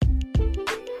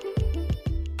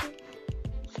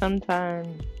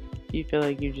Sometimes you feel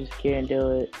like you just can't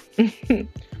do it.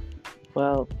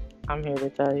 Well, I'm here to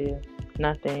tell you,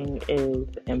 nothing is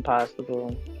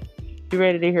impossible. You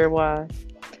ready to hear why?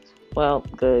 Well,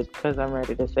 good, because I'm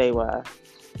ready to say why.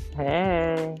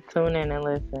 Hey, tune in and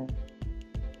listen.